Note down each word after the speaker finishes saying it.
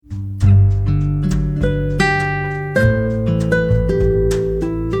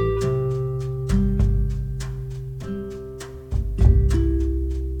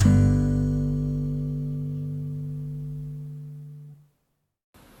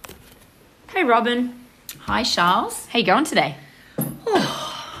Hey, Robin. Hi, Charles. How you going today?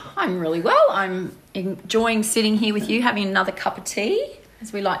 I'm really well. I'm enjoying sitting here with you, having another cup of tea,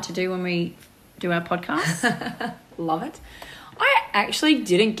 as we like to do when we do our podcast. Love it. I actually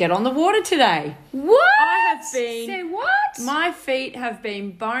didn't get on the water today. What? I have been... Say what? My feet have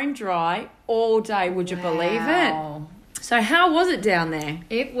been bone dry all day. Would you believe it? Wow. So how was it down there?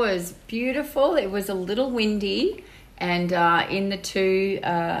 It was beautiful. It was a little windy. And in the two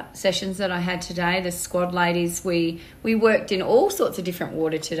sessions that I had today, the squad ladies, we worked in all sorts of different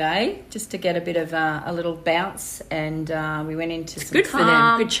water today just to get a bit of a little bounce. And we went into some Good calm. for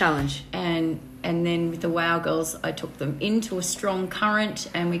them. Good challenge. And then with the WOW girls, I took them into a strong current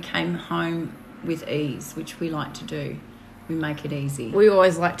and we came home with ease, which we like to do. We make it easy. We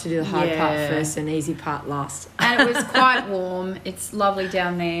always like to do the hard part Yeah. first and easy part last. And it was quite warm. It's lovely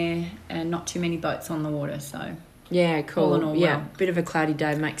down there and not too many boats on the water, so... Yeah, cool. All in all, yeah, well. bit of a cloudy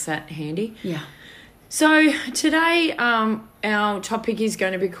day makes that handy. Yeah. So today our topic is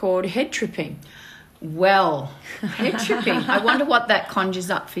going to be called head tripping. Well, head tripping. I wonder what that conjures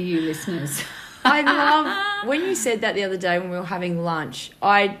up for you listeners. I love, when you said that the other day when we were having lunch,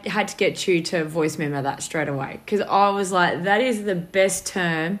 I had to get you to voice memo that straight away because I was like, that is the best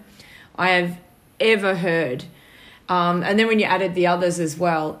term I have ever heard. And then when you added the others as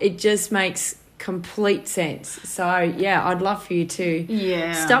well, it just makes complete sense. So, yeah, I'd love for you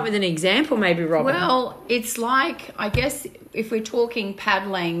to start with an example maybe, Robin. Well, it's like, I guess, if we're talking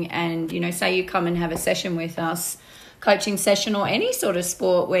paddling and, say you come and have a session with us, coaching session or any sort of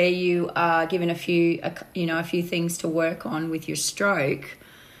sport where you are given a few things to work on with your stroke,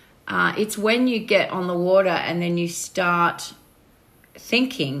 it's when you get on the water and then you start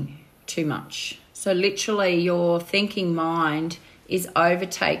thinking too much. So literally your thinking mind is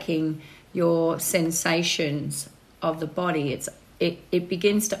overtaking your sensations of the body. It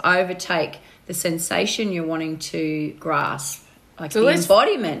begins to overtake the sensation you're wanting to grasp, like the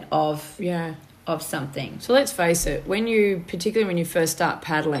embodiment of something. So let's face it, particularly when you first start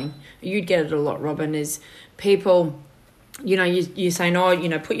paddling, you'd get it a lot, Robin, is people, you saying,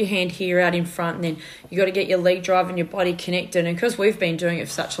 put your hand here out in front and then you got to get your leg drive and your body connected. And because we've been doing it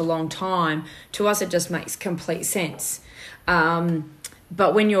for such a long time, to us it just makes complete sense.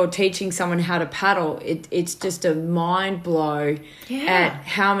 But when you're teaching someone how to paddle, it's just a mind blow at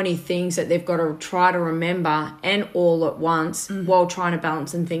how many things that they've got to try to remember and all at once while trying to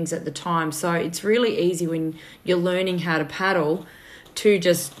balance and things at the time. So it's really easy when you're learning how to paddle to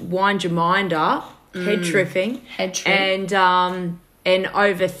just wind your mind up, head tripping, and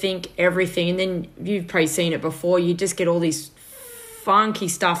overthink everything. And then you've probably seen it before. You just get all these funky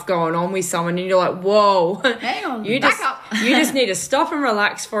stuff going on with someone and you're like, whoa, hang on, you just need to stop and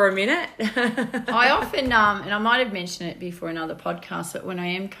relax for a minute. I often and I might have mentioned it before in other podcasts, but when I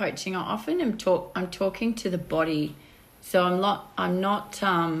am coaching, I often I'm talking to the body. So I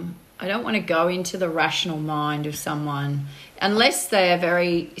don't want to go into the rational mind of someone unless they are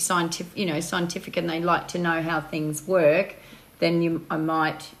very scientific and they like to know how things work. Then I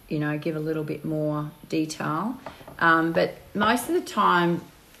might give a little bit more detail. But most of the time,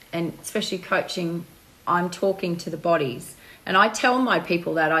 and especially coaching, I'm talking to the bodies. And I tell my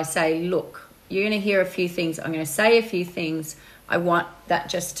people that, I say, look, you're going to hear a few things. I'm going to say a few things. I want that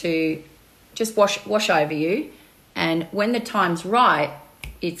just wash over you. And when the time's right,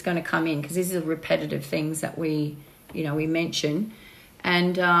 it's going to come in because these are repetitive things that we mention.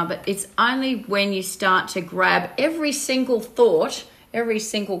 And but it's only when you start to grab every single thought, every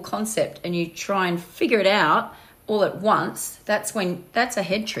single concept, and you try and figure it out all at once, that's a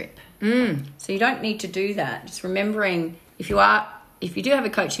head trip. So you don't need to do that. Just remembering, if you do have a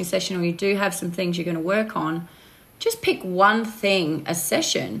coaching session or you do have some things you're going to work on, just pick one thing a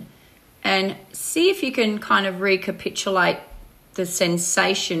session and see if you can kind of recapitulate the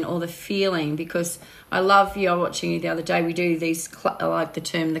sensation or the feeling. Because I love you. I was watching you the other day. We do these, I like the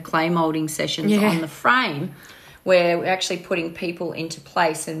term, the clay molding sessions on the frame, where we're actually putting people into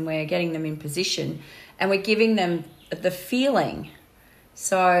place and we're getting them in position and we're giving them the feeling.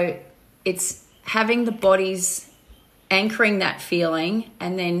 So it's having the bodies anchoring that feeling,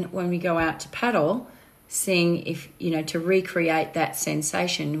 and then when we go out to paddle, seeing if, to recreate that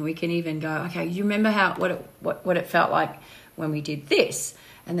sensation. We can even go, okay, you remember what it felt like when we did this?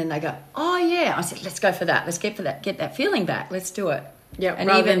 And then they go, oh yeah. I said, let's go for that. Let's get that feeling back. Let's do it. Yeah, and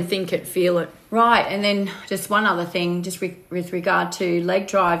rather than think it, feel it. Right, and then just one other thing, just with regard to leg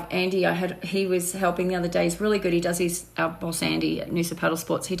drive, Andy, he was helping the other day. He's really good. He does our boss Andy at Noosa Paddle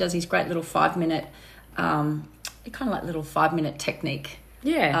Sports, he does his great little 5-minute, kind of like little 5-minute technique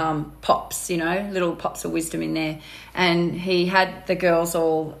pops, little pops of wisdom in there. And he had the girls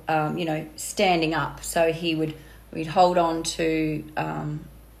all, standing up. So we'd hold on to,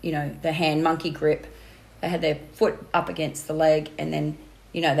 the hand monkey grip. They had their foot up against the leg, and then,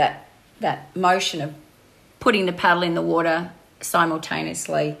 that motion of putting the paddle in the water,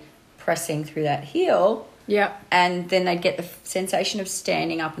 simultaneously pressing through that heel. Yeah. And then they'd get the sensation of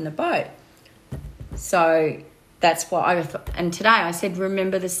standing up in the boat. So that's what I thought. And today I said,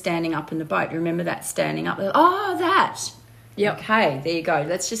 remember the standing up in the boat. Remember that standing up. Oh, that. Yep. Okay, there you go.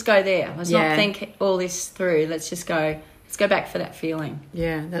 Let's just go there. Let's not think all this through. Let's just go. Let's go back for that feeling.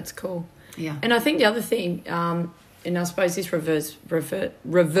 Yeah, that's cool. Yeah. And I think the other thing, and I suppose this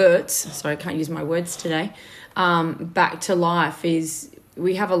reverts, sorry, I can't use my words today, back to life is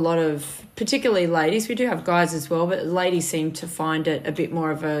we have a lot of, particularly ladies, we do have guys as well, but ladies seem to find it a bit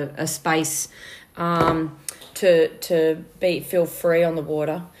more of a space to feel free on the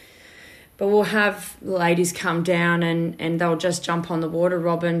water. But we'll have ladies come down and they'll just jump on the water,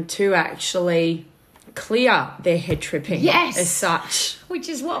 Robin, to actually clear their head tripping. Yes. As such. Which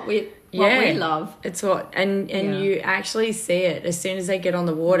is what we love. It's what, and you actually see it as soon as they get on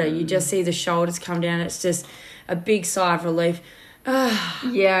the water. You just see the shoulders come down. It's just a big sigh of relief.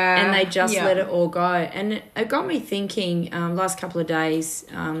 Yeah. And they just let it all go. And it got me thinking, last couple of days,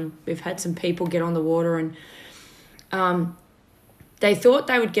 we've had some people get on the water and they thought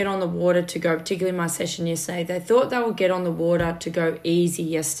they would get on the water to go, particularly my session yesterday, they thought they would get on the water to go easy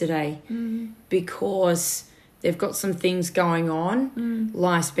yesterday because they've got some things going on.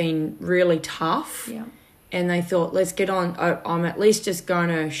 Life's been really tough. Yeah. And they thought, let's get on. I'm at least just going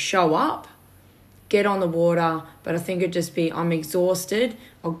to show up, get on the water, but I think it'd just be, I'm exhausted.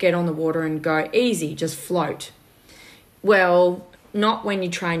 I'll get on the water and go easy, just float. Well, not when you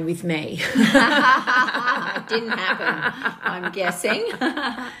train with me. It didn't happen, I'm guessing.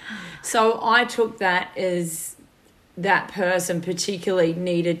 So I took that as that person particularly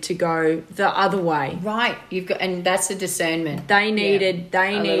needed to go the other way. Right. And that's a discernment. They needed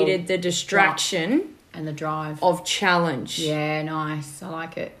the distraction and the drive of challenge. Yeah, nice. I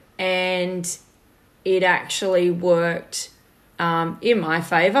like it. And it actually worked in my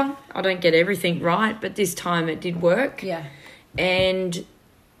favour. I don't get everything right, but this time it did work. Yeah. And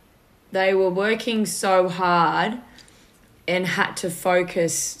they were working so hard and had to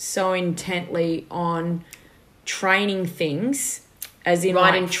focus so intently on training things, as in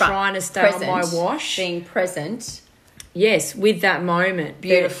trying to stay on my wash. Being present. Yes, with that moment.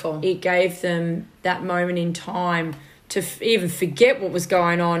 Beautiful. It gave them that moment in time to even forget what was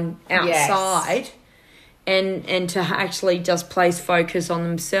going on outside. Yes. And to actually just place focus on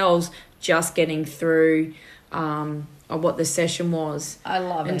themselves, just getting through what the session was. I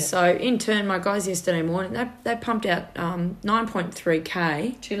love it. And so, in turn, my guys yesterday morning, they pumped out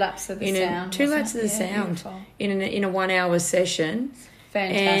 9.3K. 2 laps of the sound. 2 laps of the sound in a 1 hour session.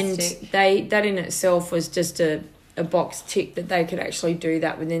 Fantastic. And that in itself was just a box tick that they could actually do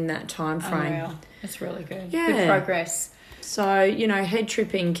that within that time frame. Unreal. That's really good. Yeah. Good progress. So, head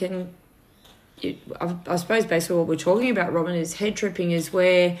tripping can... I suppose basically what we're talking about, Robin, is head tripping is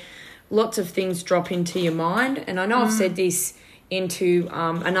where lots of things drop into your mind. And I know I've said this into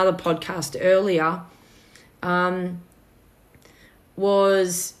another podcast earlier,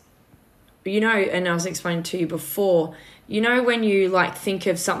 was, and I was explaining to you before, when you think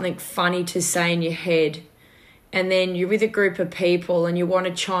of something funny to say in your head and then you're with a group of people and you want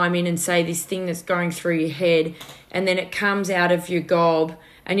to chime in and say this thing that's going through your head and then it comes out of your gob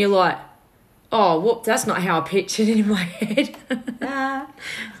and you're like, oh, whoop, that's not how I pictured it in my head.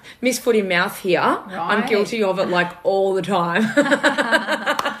 Misfoot in mouth here. Right. I'm guilty of it all the time.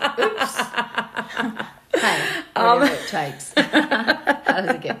 Oops. Hey, whatever it takes. How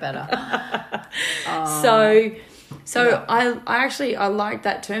does it get better? So I like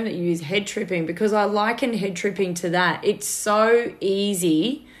that term that you use, head tripping, because I liken head tripping to that. It's so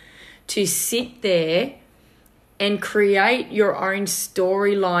easy to sit there and create your own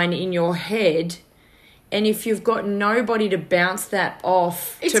storyline in your head. And if you've got nobody to bounce that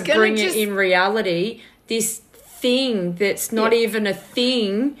off to bring it in reality, this thing that's not even a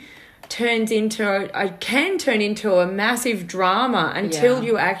thing can turn into a massive drama until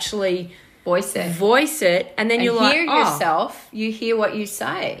you actually voice it. And then you hear yourself, you hear what you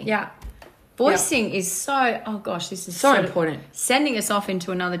say. Yeah. Voicing is so, this is so important. Sending us off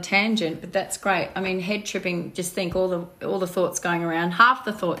into another tangent, but that's great. I mean, head tripping, just think all the thoughts going around. Half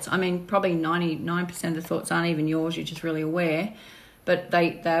the thoughts, probably 99% of the thoughts aren't even yours, you're just really aware, but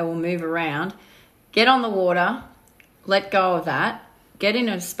they will move around. Get on the water, let go of that, get in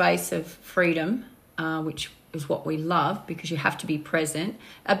a space of freedom, which is what we love because you have to be present.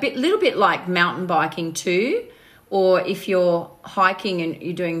 Little bit like mountain biking too, or if you're hiking and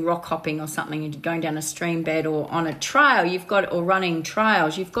you're doing rock hopping or something and you're going down a stream bed or on a trail, or running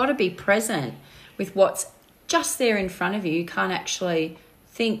trails, you've got to be present with what's just there in front of you. You can't actually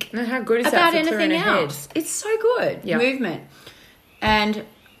think And how good is about that for anything clearing a head? else. It's so good. Yeah. Movement. And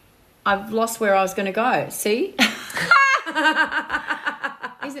I've lost where I was going to go. See?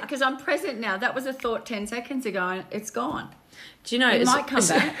 Is it because I'm present now? That was a thought 10 seconds ago and it's gone. Do you know It might come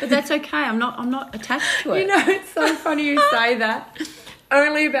back, but that's okay. I'm not attached to it. You know, it's so funny you say that.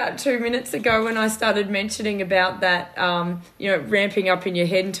 Only about 2 minutes ago when I started mentioning about that, ramping up in your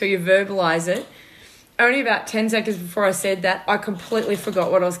head until you verbalise it, only about 10 seconds before I said that, I completely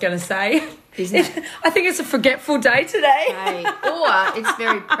forgot what I was going to say. Isn't it? I think it's a forgetful day today. Hey, or it's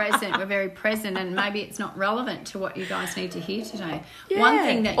very present. We're very present, and maybe it's not relevant to what you guys need to hear today. Yeah. One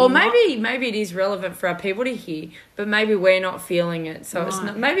thing that, or maybe it is relevant for our people to hear, but maybe we're not feeling it. So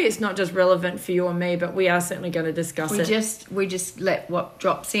it's not just relevant for you or me, but we are certainly going to discuss it. We just let what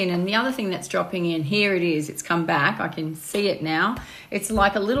drops in, and the other thing that's dropping in here, it is. It's come back. I can see it now. It's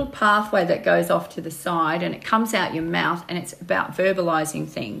like a little pathway that goes off to the side, and it comes out your mouth, and it's about verbalizing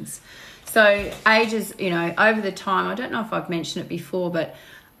things. So ages, over the time, I don't know if I've mentioned it before, but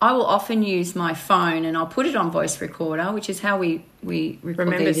I will often use my phone and I'll put it on voice recorder, which is how we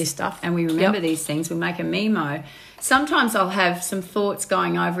remember this stuff. And we remember these things. We make a memo. Sometimes I'll have some thoughts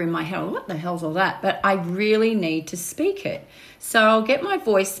going over in my head. What the hell's all that? But I really need to speak it. So I'll get my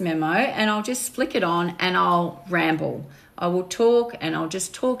voice memo and I'll just flick it on and I'll ramble. I will talk and I'll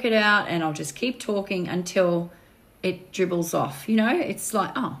just talk it out and I'll just keep talking until it dribbles off. It's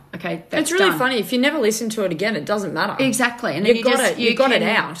like, oh, okay, that's It's really done. funny. If you never listen to it again, it doesn't matter. Exactly. And then you got it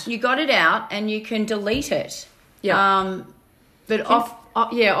out. You got it out and you can delete it. Yeah. But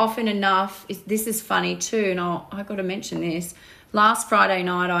often enough, this is funny too, and I got to mention this. Last Friday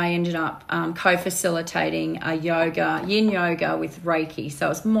night, I ended up co-facilitating a yin yoga with Reiki.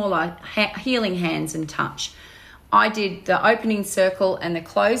 So it's more like healing hands and touch. I did the opening circle and the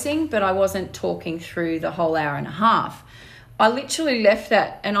closing, but I wasn't talking through the whole hour and a half. I literally left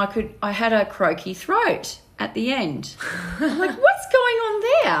that and I had a croaky throat at the end. I'm like, what's going on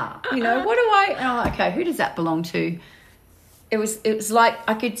there? What do okay, who does that belong to? It was like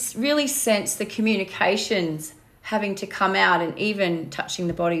I could really sense the communications having to come out, and even touching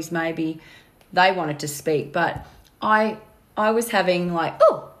the bodies, maybe they wanted to speak, but I was having like,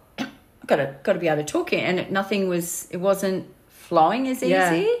 got to be able to talk it, and it wasn't flowing as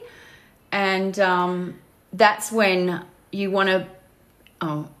easy, and that's when you want to.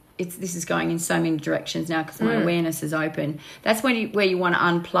 This is going in so many directions now because my awareness is open. That's where you want to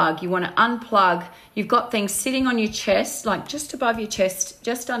unplug. You want to unplug. You've got things sitting on your chest, like just above your chest,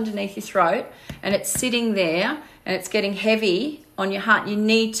 just underneath your throat, and it's sitting there, and it's getting heavy on your heart. You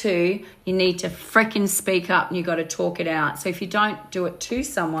need to freaking speak up, and you got to talk it out. So if you don't do it to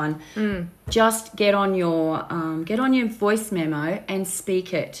someone, just get on your voice memo and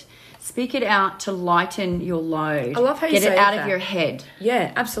speak it. Speak it out to lighten your load. I love how you get say it out that. of your head.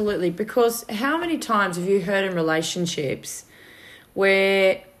 Yeah, absolutely. Because how many times have you heard in relationships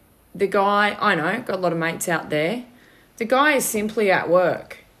where the guy, I know, got a lot of mates out there, the guy is simply at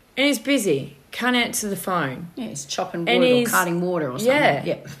work and he's busy, can't answer the phone. Yeah, he's chopping wood or carting water or something. Yeah,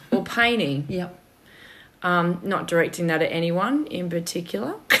 yep. or painting. Yep. Not directing that at anyone in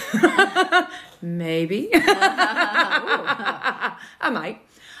particular. Maybe. A mate.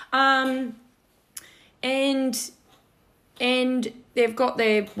 And they've got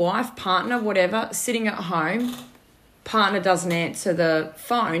their wife, partner, whatever, sitting at home. Partner doesn't answer the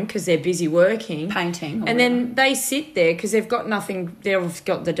phone because they're busy working. Painting. And then they sit there because they've got nothing, they've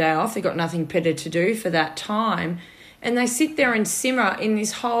got the day off, they've got nothing better to do for that time. And they sit there and simmer in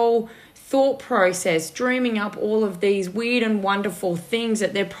this whole thought process, dreaming up all of these weird and wonderful things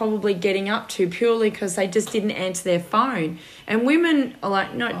that they're probably getting up to purely because they just didn't answer their phone. And women are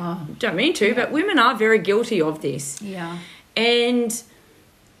like, no, don't mean to, but women are very guilty of this. Yeah. And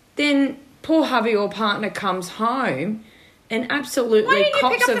then poor hubby or partner comes home and absolutely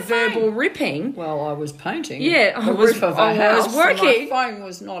cops a verbal ripping. Well, I was painting. Yeah, I was working. My phone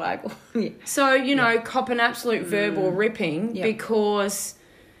was not able. Yeah. So, cop an absolute verbal ripping because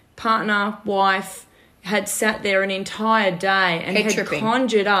partner, wife had sat there an entire day and had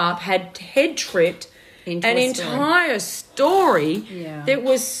conjured up, had head tripped into an entire story that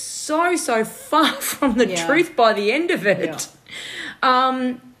was so far from the truth by the end of it.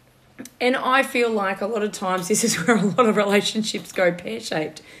 Yeah. And I feel like a lot of times this is where a lot of relationships go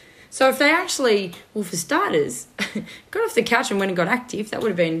pear-shaped. So if they actually, well, for starters, got off the couch and went and got active. That would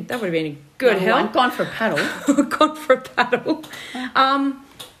have been a good help. Gone for a paddle. Gone for a paddle.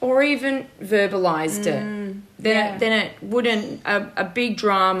 Or even verbalised it. Then it wouldn't, a big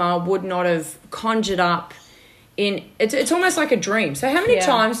drama would not have conjured up in, it's almost like a dream. So how many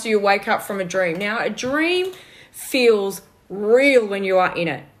times do you wake up from a dream? Now, a dream feels real when you are in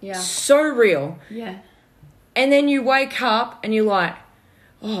it. Yeah. So real. Yeah. And then you wake up and you're like,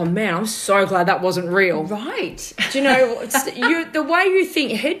 oh man, I'm so glad that wasn't real. Right. Do you know, the way you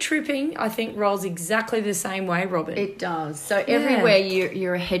think, head tripping, I think rolls exactly the same way, Robin. It does. So everywhere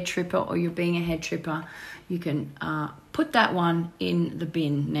you're a head tripper or you're being a head tripper, you can put that one in the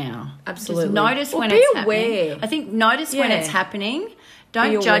bin now. Absolutely. Just notice when be it's aware. happening. I think notice when it's happening.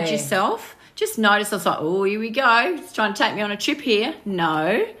 Don't judge yourself. Just notice. It's like, oh, here we go. It's trying to take me on a trip here.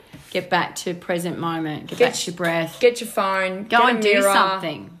 No. Get back to present moment. Get back to your breath. Get your phone. Go and do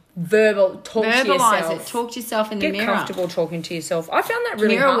something. Talk to yourself. Verbalize it. Talk to yourself in the mirror. Get comfortable talking to yourself. I found that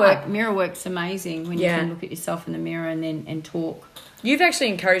really hard. Mirror work's amazing when you can look at yourself in the mirror and talk. You've actually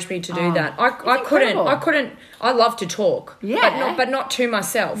encouraged me to do that. I couldn't. I love to talk. Yeah. But not to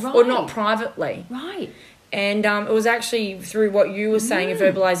myself or not privately. Right. And it was actually through what you were saying,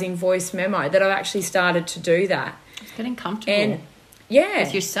 verbalising voice memo, that I've actually started to do that. It's getting comfortable. And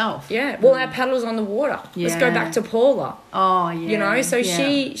with yourself. Yeah. Well, our paddle's on the water. Yeah. Let's go back to Paula. Oh, yeah. You know, so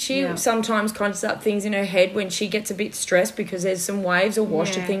she sometimes conjures up things in her head when she gets a bit stressed because there's some waves or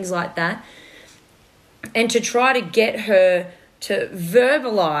wash or things like that. And to try to get her to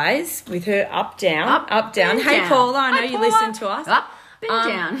verbalise with her up, down. Hey, down. Paula, I know Hi, you Paula. listen to us. Up and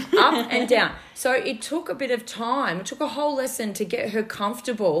down. Up and down. So it took a bit of time. It took a whole lesson to get her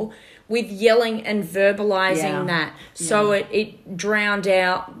comfortable with yelling and verbalising that. So it drowned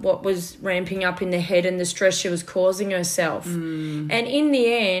out what was ramping up in the head and the stress she was causing herself. And in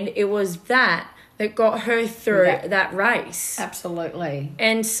the end, it was that got her through that race. Absolutely.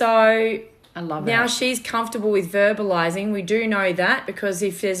 And so I love now it. she's comfortable with verbalising. We do know that because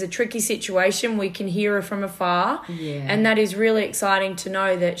if there's a tricky situation, we can hear her from afar. Yeah. And that is really exciting to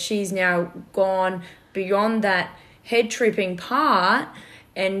know that she's now gone beyond that head tripping part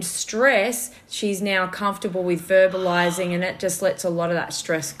and stress. She's now comfortable with verbalising, and it just lets a lot of that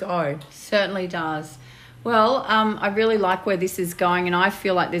stress go. Certainly does. Well, I really like where this is going, and I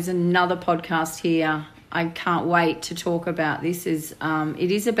feel like there's another podcast here. I can't wait to talk about this. It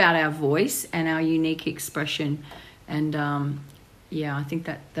is about our voice and our unique expression, and I think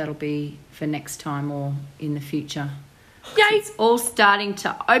that'll be for next time or in the future. Yay! It's all starting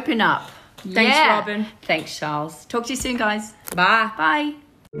to open up. Thanks, Robin. Thanks, Charles. Talk to you soon, guys. Bye. Bye.